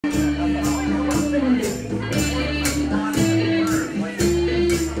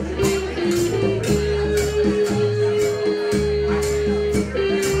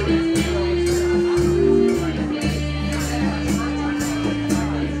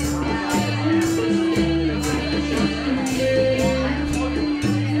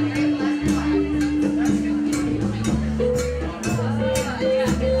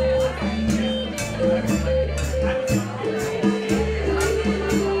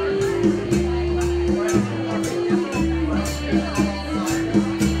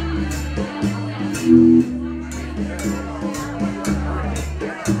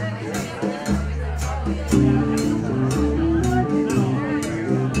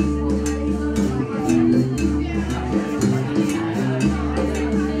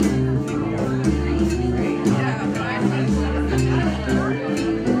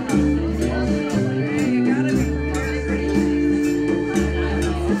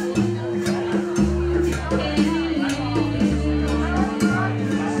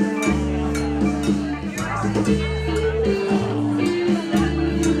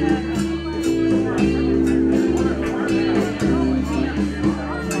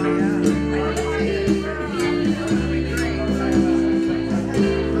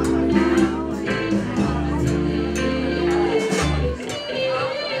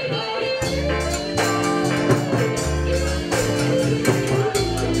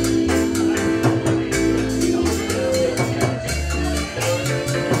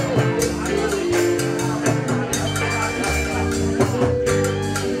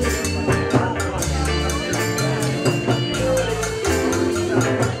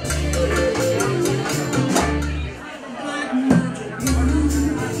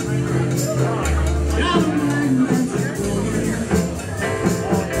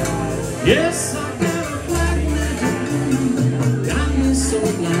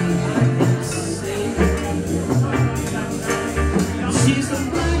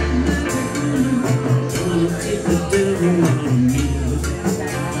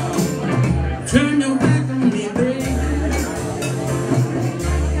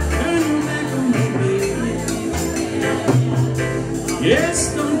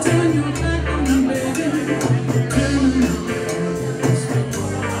Yes, don't turn your back on me, baby. Turn your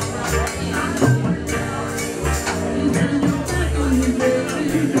back on me,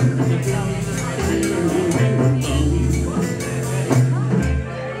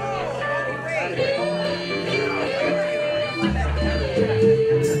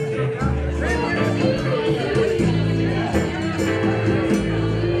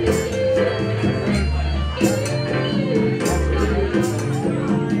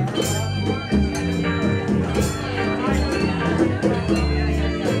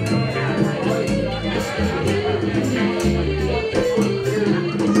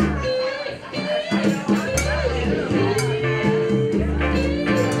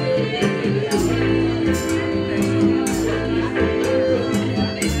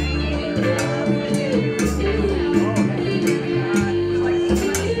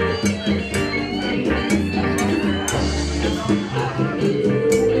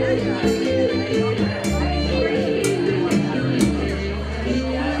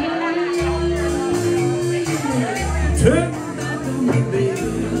 turn back on me,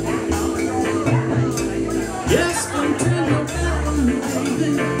 baby. Yes, don't turn your back on me,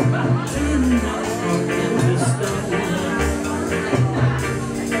 baby. Turn my heart into stone.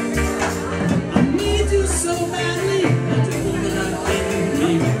 I need you so badly, but the woman I can't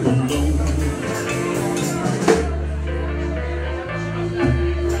leave you alone.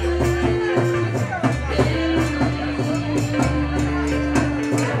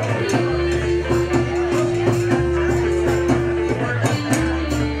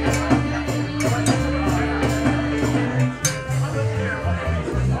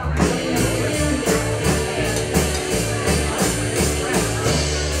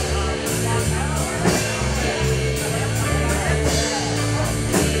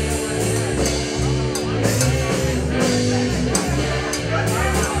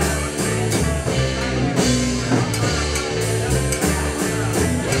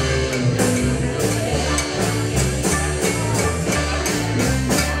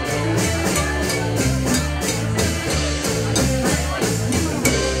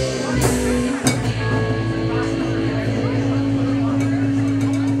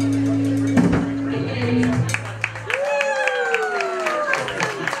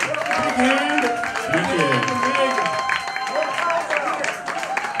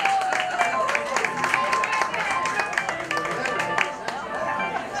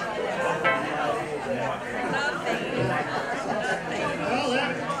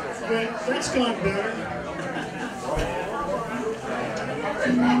 That's gone better.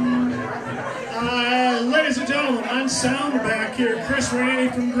 Ladies and gentlemen, on sound back here, Chris Raney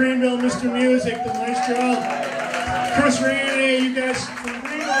from Greenville, Mr. Music, the maestro. Chris Raney, you guys from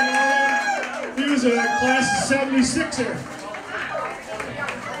Greenville know him. He was a class of 76er.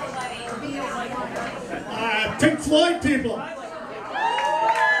 Pink Floyd people.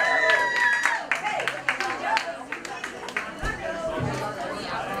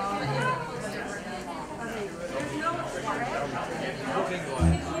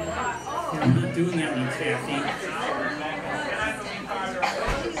 I'm not doing that one, Kathy.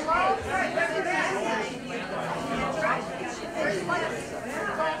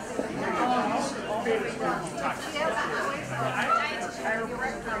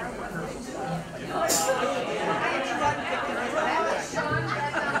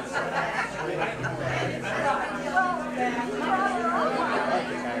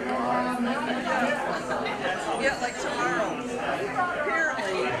 Yeah, like tomorrow.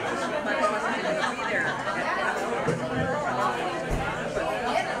 Apparently, my husband's going to be there.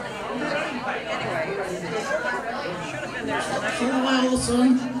 Anyway, should have been there tonight. For a while, son.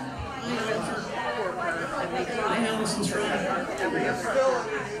 Hi, Allison's friend.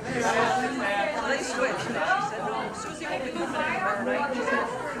 They switched. She said, Susie won't be moving tomorrow night. She said,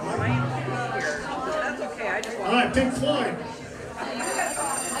 I ain't here. That's okay. I just want All right, Pink Floyd.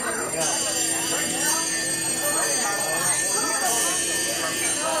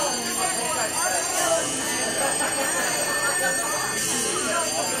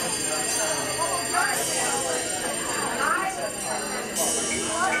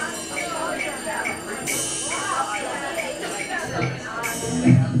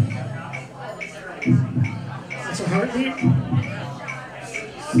 That's a heartbeat.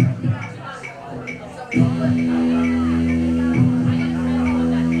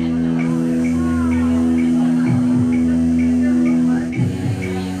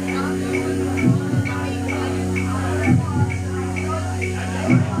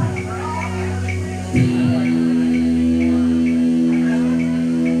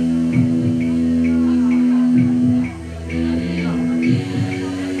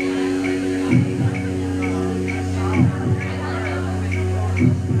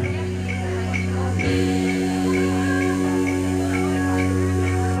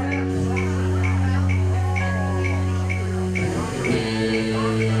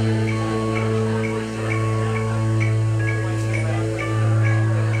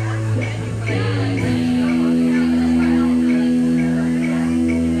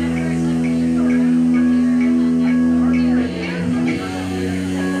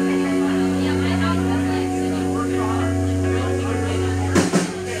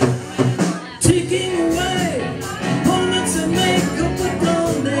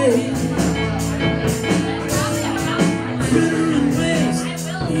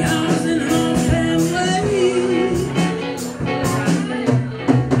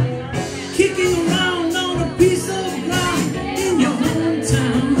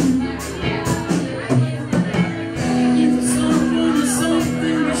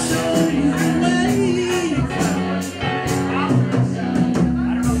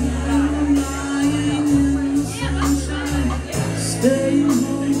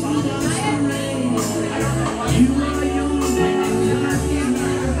 Thank you.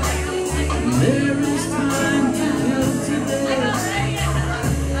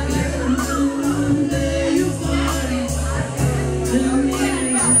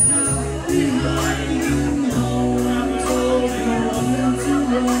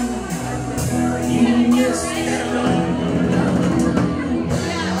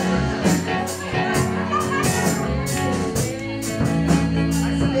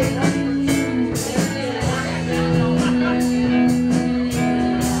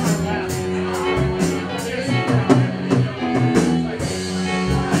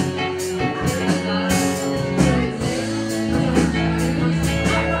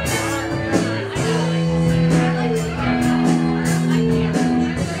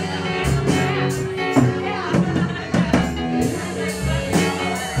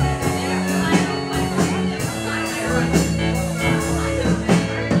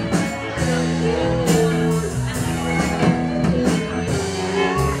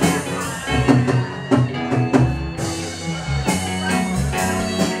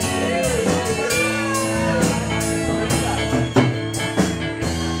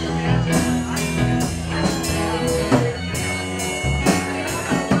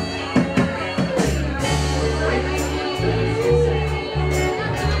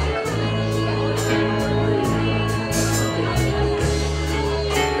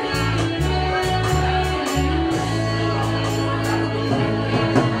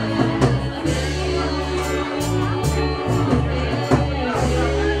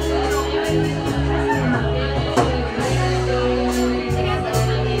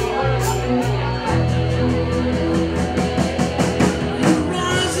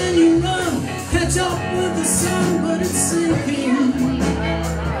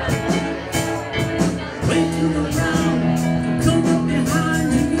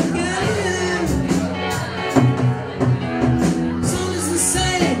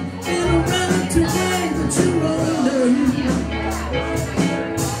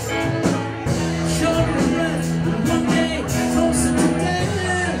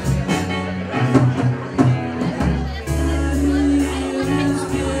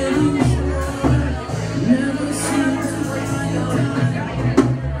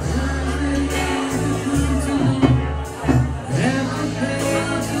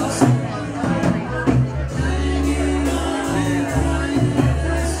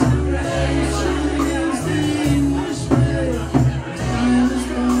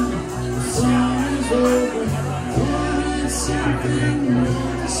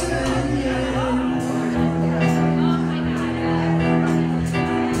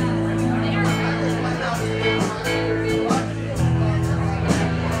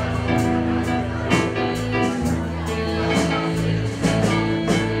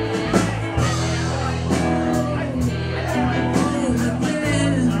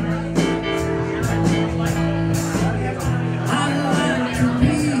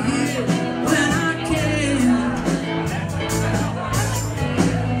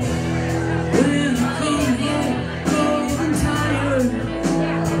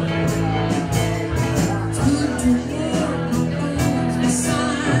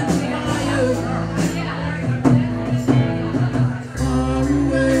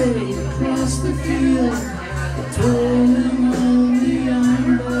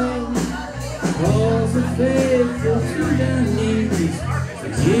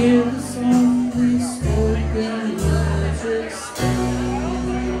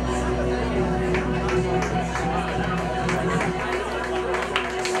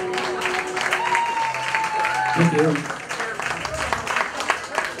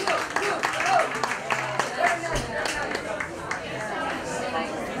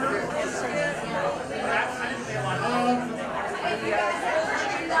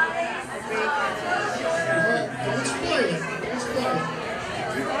 Let's play it. Let's play it.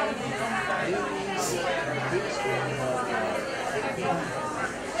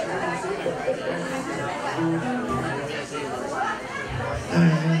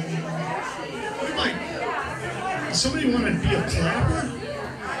 Somebody want to be a clapper?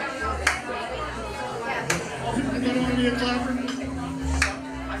 Anybody want to be a clapper?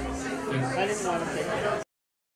 I didn't want to pick it up.